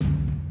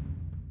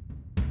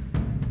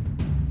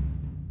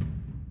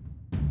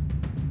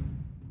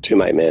To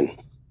my men,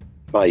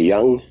 my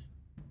young,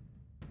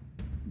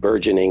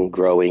 burgeoning,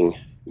 growing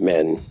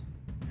men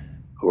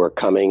who are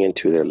coming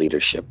into their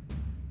leadership,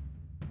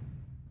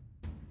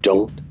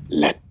 don't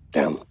let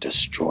them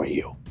destroy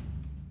you.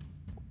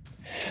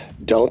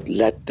 Don't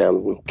let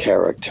them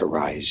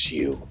characterize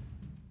you,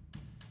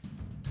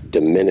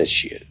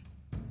 diminish you,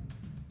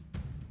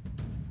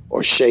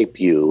 or shape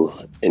you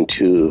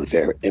into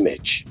their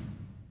image.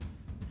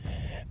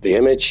 The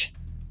image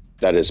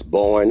that is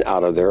born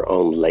out of their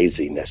own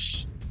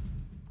laziness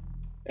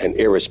and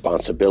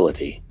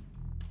irresponsibility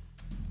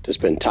to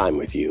spend time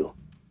with you,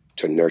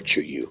 to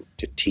nurture you,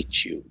 to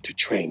teach you, to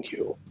train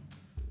you,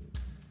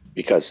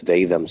 because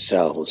they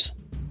themselves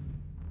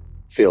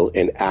feel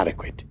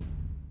inadequate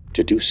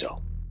to do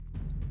so.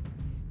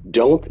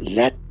 Don't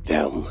let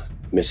them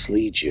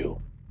mislead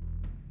you.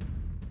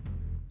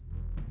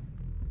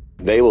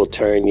 They will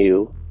turn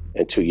you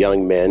into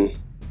young men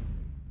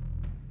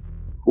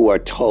who are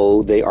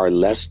told they are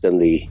less than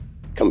the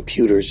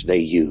computers they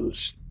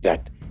use,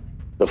 that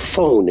the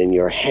phone in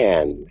your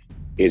hand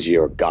is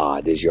your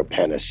God, is your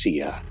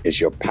panacea,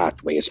 is your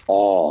pathway, is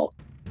all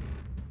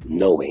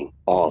knowing,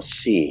 all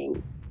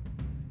seeing.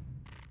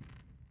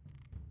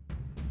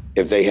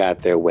 If they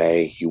had their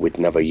way, you would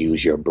never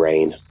use your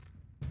brain.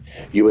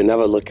 You would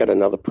never look at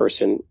another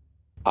person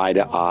eye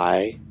to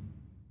eye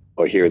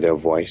or hear their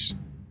voice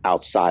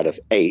outside of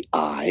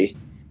AI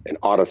and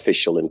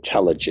artificial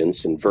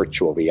intelligence and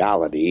virtual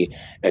reality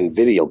and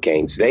video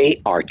games.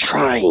 They are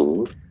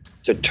trying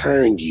to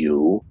turn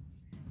you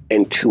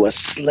into a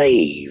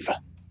slave.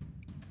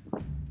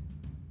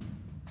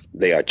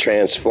 They are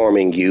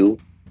transforming you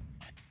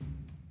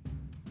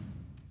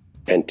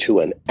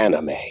into an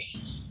anime,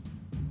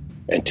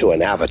 into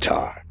an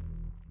avatar,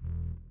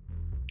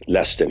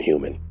 less than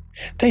human.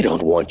 They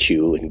don't want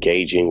you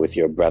engaging with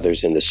your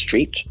brothers in the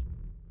street.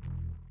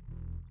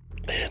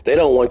 They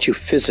don't want you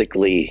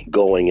physically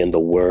going in the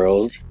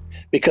world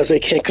because they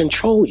can't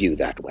control you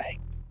that way.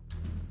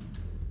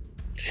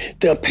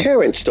 The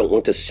parents don't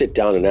want to sit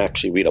down and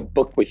actually read a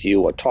book with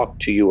you or talk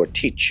to you or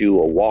teach you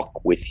or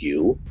walk with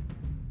you.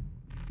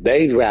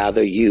 They'd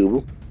rather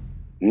you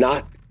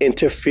not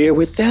interfere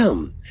with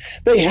them.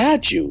 They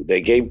had you.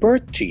 They gave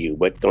birth to you,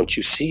 but don't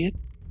you see it?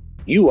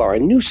 You are a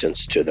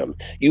nuisance to them.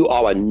 You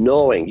are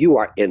annoying. You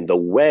are in the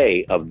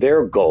way of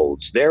their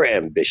goals, their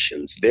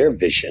ambitions, their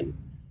vision.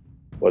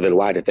 Well, then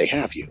why did they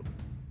have you?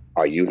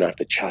 Are you not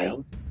the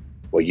child?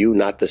 Were you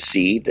not the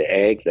seed, the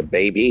egg, the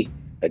baby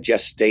that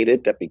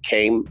gestated, that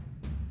became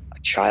a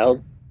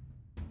child?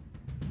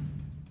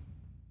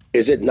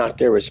 Is it not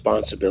their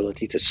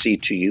responsibility to see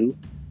to you?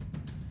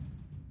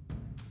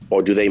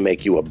 Or do they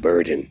make you a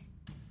burden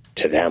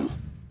to them?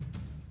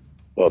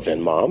 Well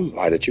then, Mom,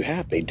 why did you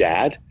have me?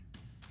 Dad,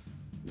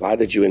 why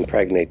did you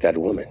impregnate that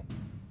woman?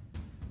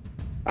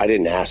 I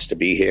didn't ask to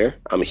be here.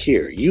 I'm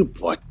here. You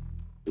brought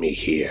me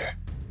here.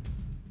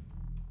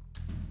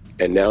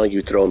 And now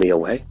you throw me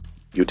away?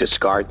 You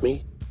discard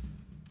me?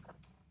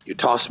 You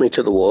toss me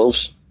to the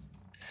wolves?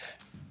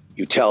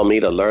 You tell me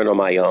to learn on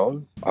my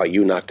own? Are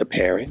you not the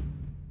parent?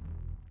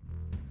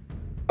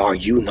 Are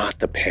you not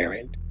the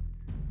parent?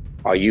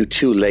 Are you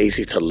too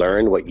lazy to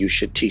learn what you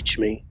should teach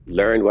me?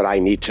 Learn what I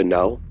need to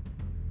know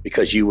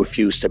because you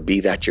refuse to be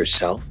that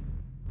yourself?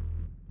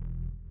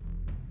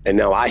 And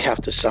now I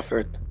have to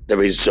suffer the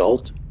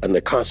result and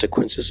the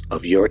consequences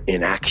of your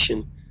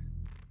inaction?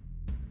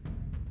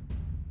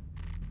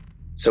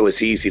 So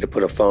it's easy to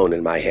put a phone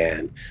in my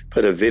hand,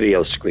 put a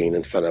video screen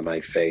in front of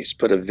my face,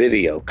 put a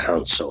video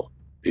console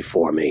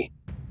before me.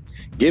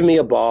 Give me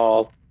a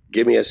ball,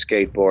 give me a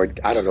skateboard,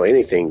 I don't know,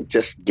 anything,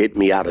 just get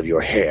me out of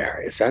your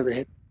hair. Is that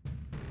it?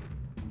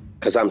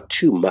 Because I'm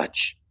too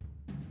much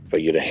for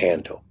you to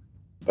handle,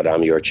 but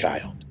I'm your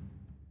child.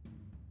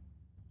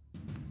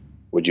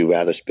 Would you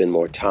rather spend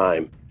more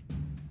time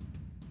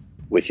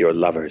with your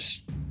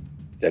lovers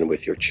than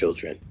with your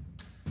children?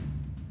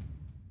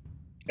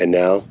 And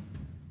now,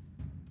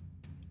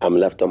 I'm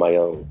left on my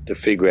own to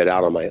figure it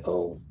out on my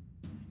own.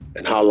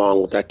 And how long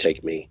will that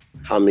take me?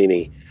 How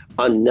many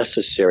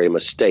unnecessary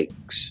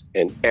mistakes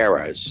and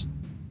errors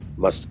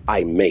must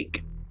I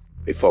make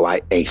before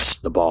I ace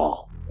the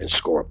ball and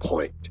score a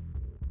point?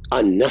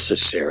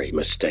 Unnecessary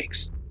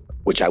mistakes,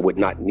 which I would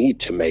not need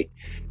to make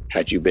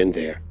had you been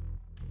there.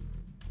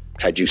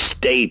 Had you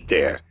stayed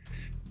there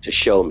to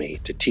show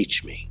me, to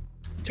teach me,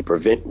 to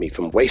prevent me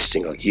from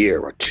wasting a year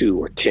or 2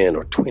 or 10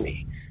 or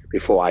 20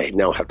 before I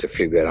now have to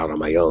figure it out on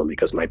my own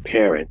because my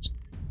parents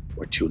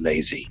were too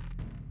lazy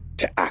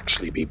to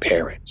actually be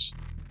parents.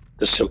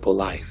 The simple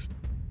life.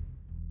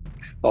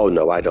 Oh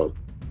no, I don't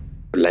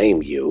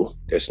blame you.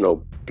 There's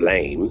no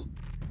blame.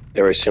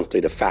 There is simply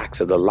the facts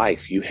of the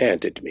life you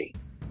handed me.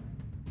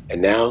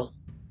 And now,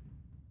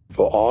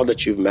 for all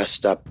that you've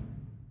messed up,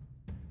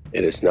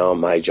 it is now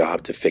my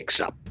job to fix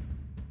up,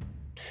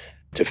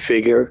 to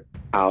figure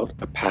out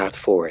a path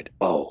forward.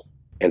 Oh,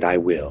 and I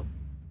will.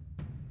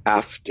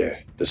 After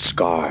the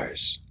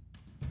scars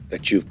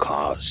that you've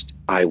caused,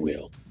 I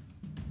will.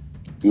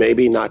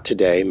 Maybe not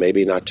today,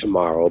 maybe not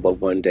tomorrow, but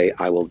one day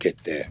I will get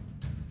there.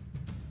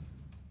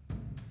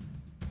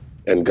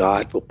 And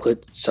God will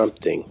put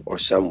something or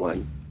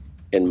someone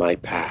in my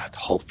path.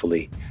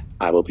 Hopefully,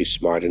 I will be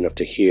smart enough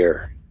to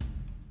hear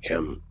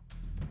him,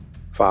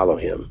 follow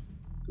him,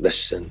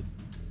 listen,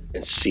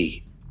 and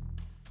see.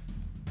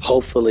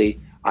 Hopefully,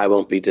 I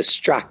won't be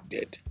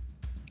distracted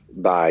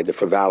by the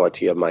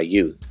frivolity of my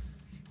youth,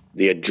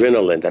 the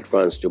adrenaline that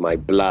runs through my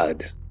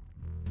blood,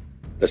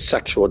 the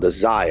sexual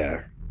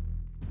desire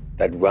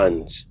that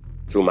runs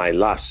through my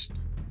lust,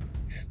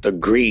 the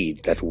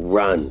greed that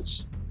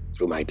runs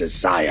through my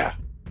desire,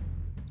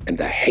 and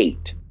the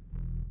hate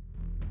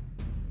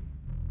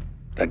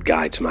that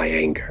guides my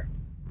anger.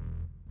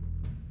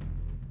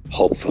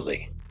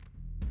 Hopefully,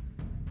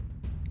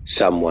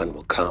 someone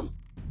will come,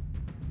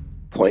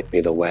 point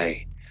me the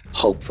way.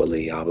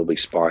 Hopefully, I will be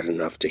smart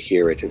enough to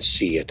hear it and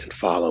see it and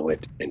follow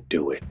it and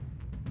do it.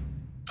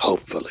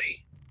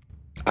 Hopefully,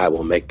 I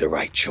will make the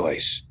right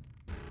choice,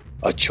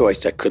 a choice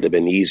that could have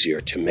been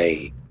easier to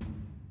make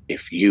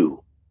if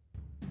you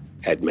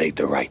had made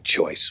the right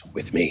choice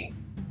with me.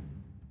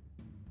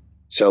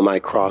 So my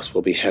cross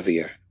will be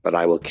heavier, but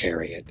I will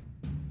carry it.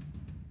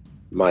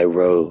 My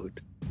road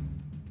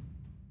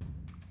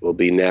will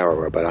be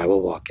narrower, but I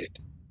will walk it.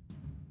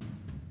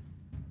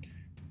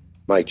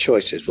 My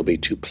choices will be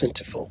too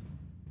plentiful,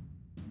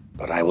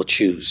 but I will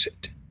choose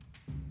it.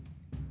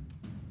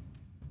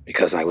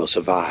 Because I will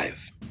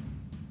survive,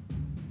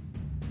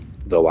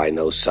 though I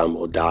know some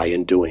will die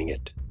in doing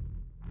it.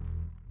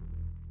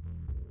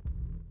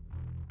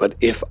 But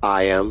if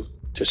I am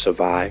to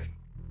survive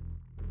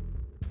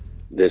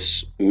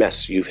this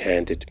mess you've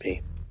handed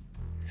me,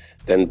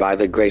 then by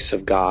the grace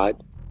of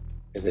God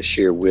and the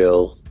sheer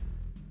will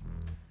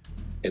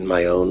in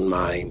my own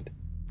mind,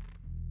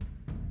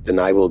 then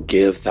I will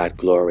give that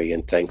glory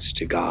and thanks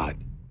to God.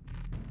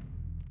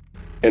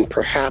 And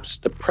perhaps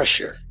the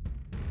pressure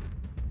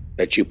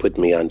that you put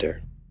me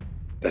under,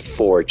 that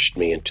forged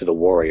me into the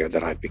warrior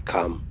that I've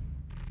become,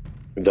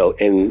 though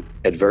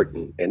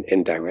inadvertent and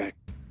indirect,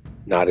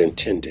 not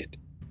intended.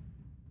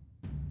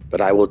 But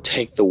I will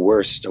take the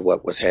worst of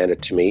what was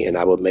handed to me and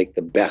I will make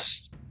the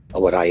best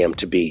of what I am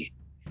to be.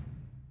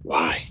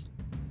 Why?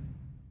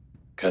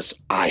 Because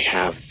I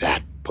have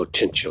that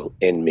potential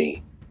in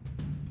me.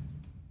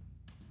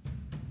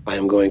 I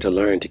am going to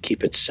learn to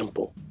keep it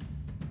simple,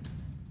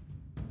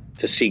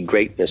 to see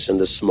greatness in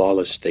the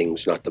smallest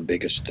things, not the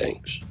biggest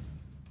things.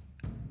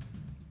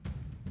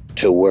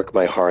 To work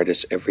my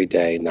hardest every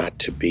day, not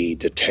to be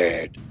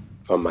deterred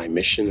from my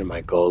mission and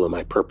my goal and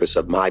my purpose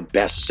of my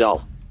best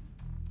self,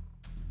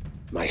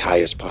 my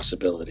highest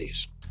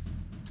possibilities.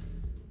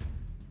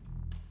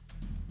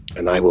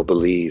 And I will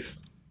believe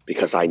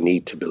because I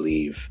need to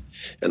believe,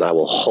 and I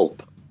will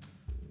hope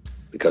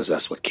because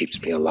that's what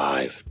keeps me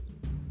alive.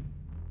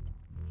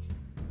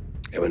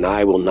 And when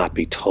I will not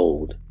be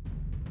told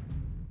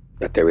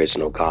that there is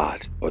no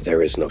God or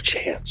there is no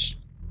chance,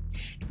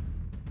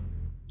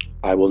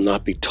 I will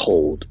not be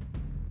told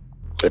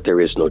that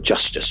there is no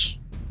justice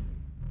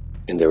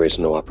and there is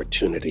no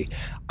opportunity.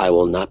 I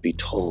will not be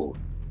told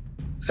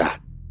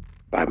that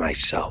by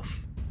myself.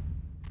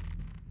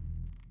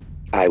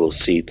 I will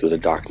see through the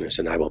darkness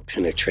and I will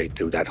penetrate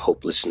through that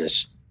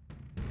hopelessness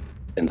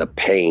and the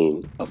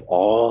pain of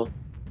all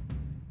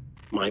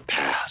my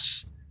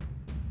past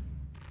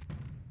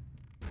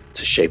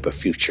to shape a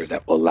future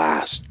that will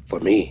last for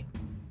me.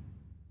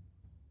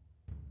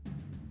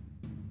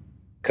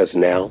 Because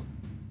now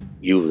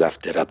you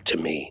left it up to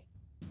me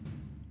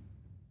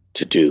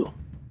to do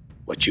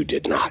what you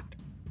did not.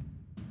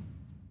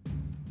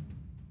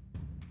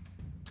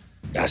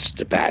 That's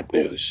the bad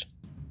news.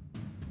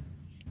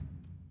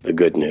 The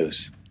good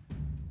news,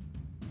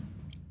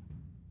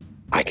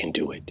 I can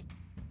do it.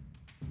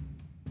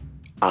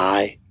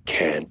 I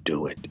can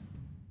do it.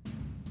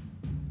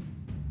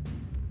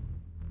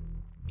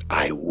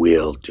 I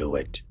will do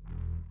it.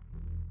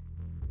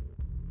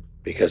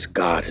 Because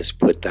God has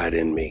put that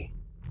in me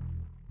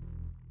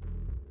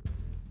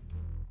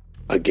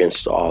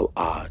against all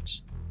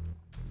odds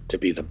to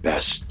be the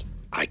best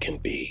I can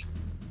be.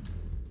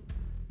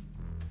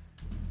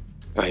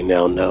 I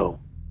now know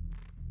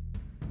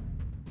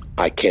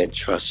I can't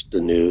trust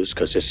the news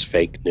because it's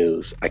fake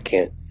news. I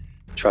can't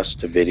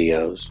trust the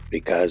videos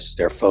because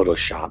they're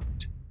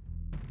photoshopped.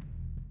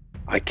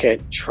 I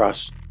can't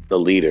trust the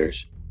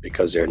leaders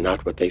because they're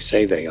not what they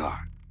say they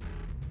are.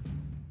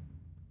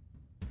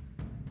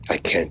 I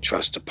can't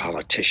trust the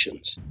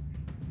politicians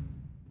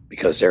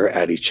because they're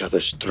at each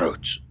other's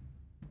throats.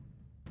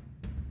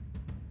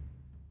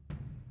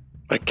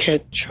 I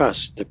can't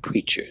trust the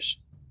preachers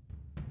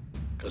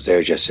because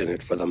they're just in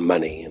it for the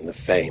money and the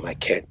fame. I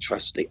can't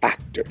trust the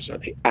actors or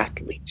the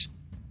athletes.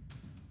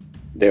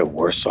 They're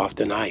worse off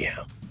than I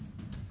am.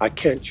 I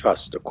can't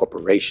trust the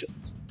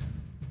corporations.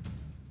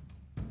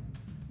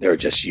 They're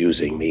just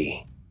using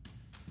me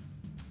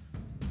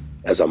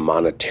as a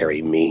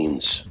monetary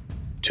means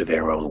to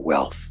their own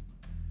wealth.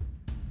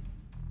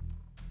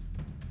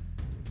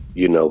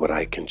 You know what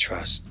I can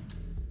trust?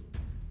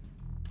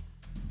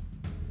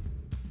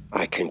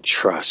 I can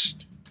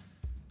trust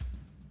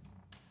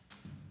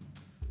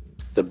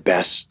the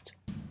best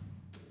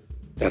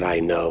that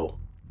I know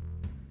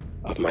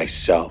of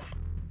myself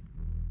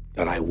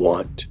that I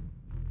want.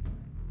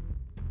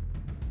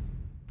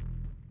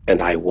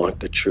 And I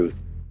want the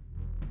truth.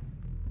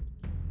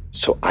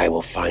 So I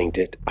will find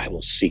it, I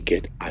will seek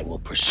it, I will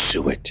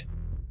pursue it.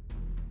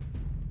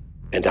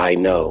 And I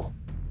know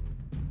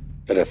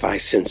that if I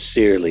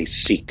sincerely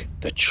seek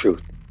the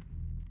truth,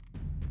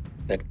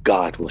 that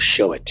God will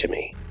show it to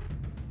me.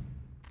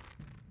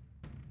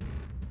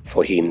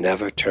 For he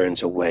never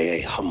turns away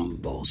a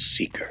humble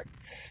seeker.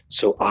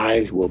 So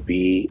I will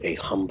be a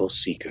humble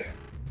seeker.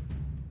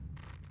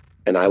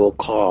 And I will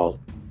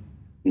call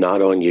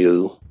not on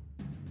you,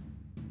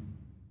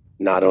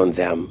 not on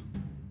them,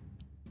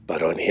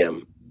 but on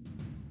him,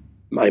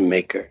 my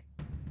maker,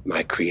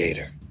 my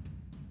creator.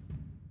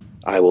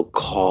 I will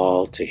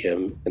call to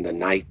him in the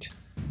night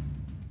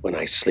when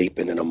I sleep,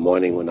 and in the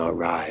morning when I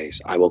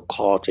rise. I will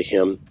call to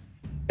him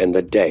in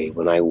the day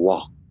when I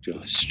walk through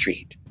the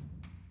street.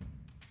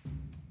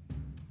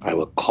 I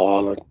will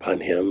call upon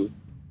him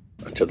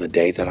until the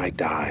day that I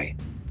die.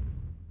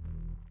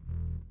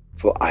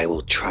 For I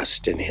will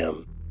trust in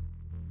him.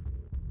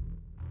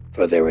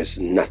 For there is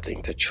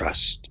nothing to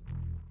trust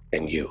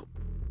in you.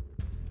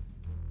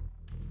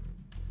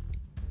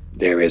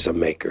 There is a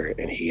maker,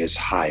 and he is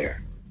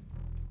higher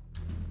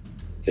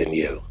than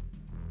you.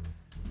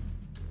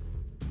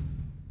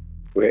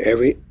 Where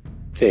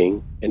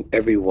everything and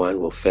everyone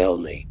will fail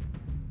me,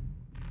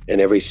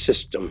 and every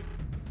system,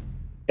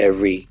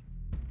 every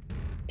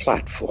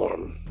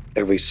platform,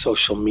 every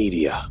social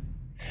media,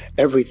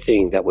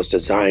 everything that was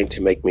designed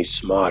to make me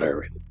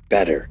smarter and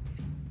better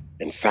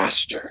and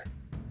faster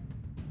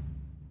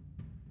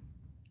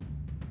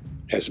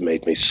has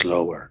made me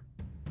slower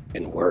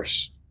and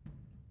worse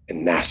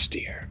and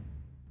nastier.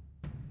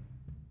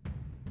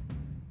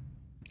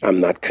 I'm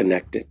not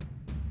connected,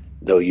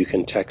 though you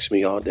can text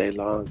me all day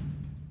long.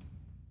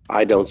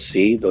 I don't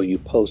see, though you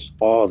post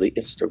all the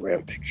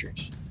Instagram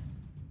pictures.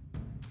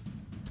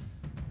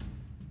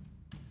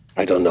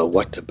 I don't know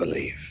what to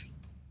believe,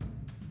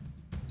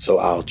 so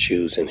I'll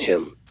choose in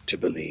him to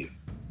believe.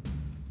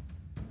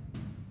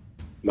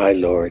 My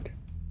Lord,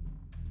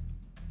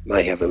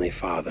 my Heavenly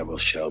Father will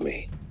show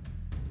me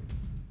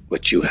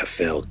what you have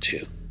failed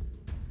to,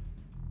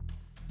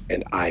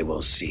 and I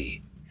will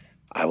see.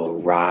 I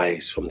will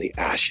rise from the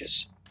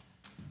ashes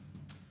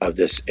of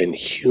this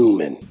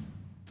inhuman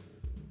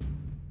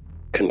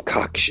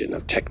concoction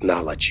of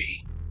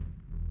technology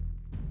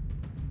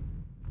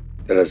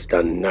that has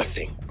done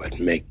nothing but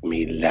make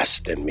me less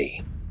than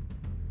me.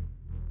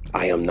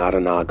 I am not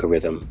an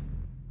algorithm.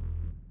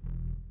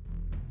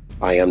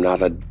 I am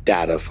not a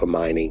data for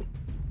mining.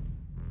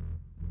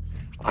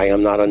 I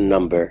am not a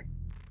number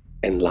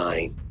in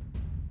line.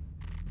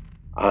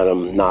 I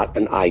am not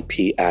an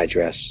IP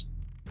address.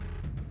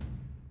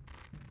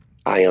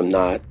 I am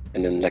not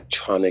an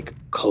electronic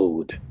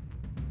code.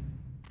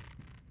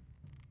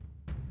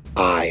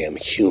 I am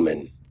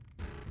human.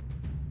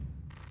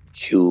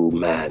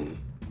 Human.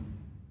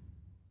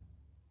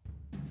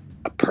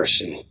 A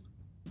person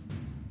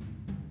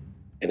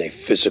in a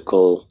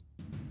physical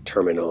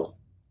terminal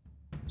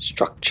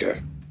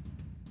structure,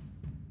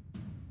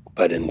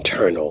 but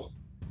internal,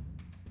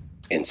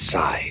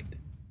 inside.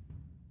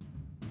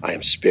 I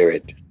am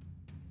spirit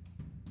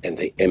and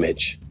the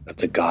image of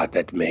the God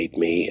that made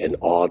me and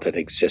all that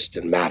exists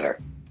in matter.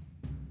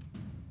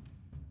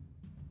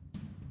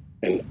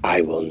 And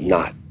I will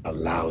not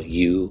allow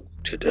you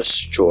to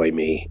destroy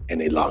me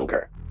any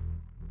longer.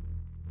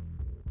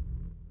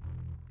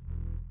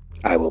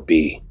 I will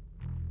be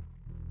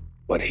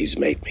what he's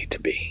made me to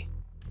be.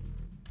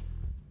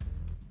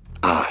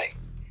 I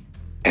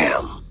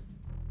am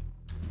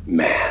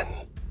man.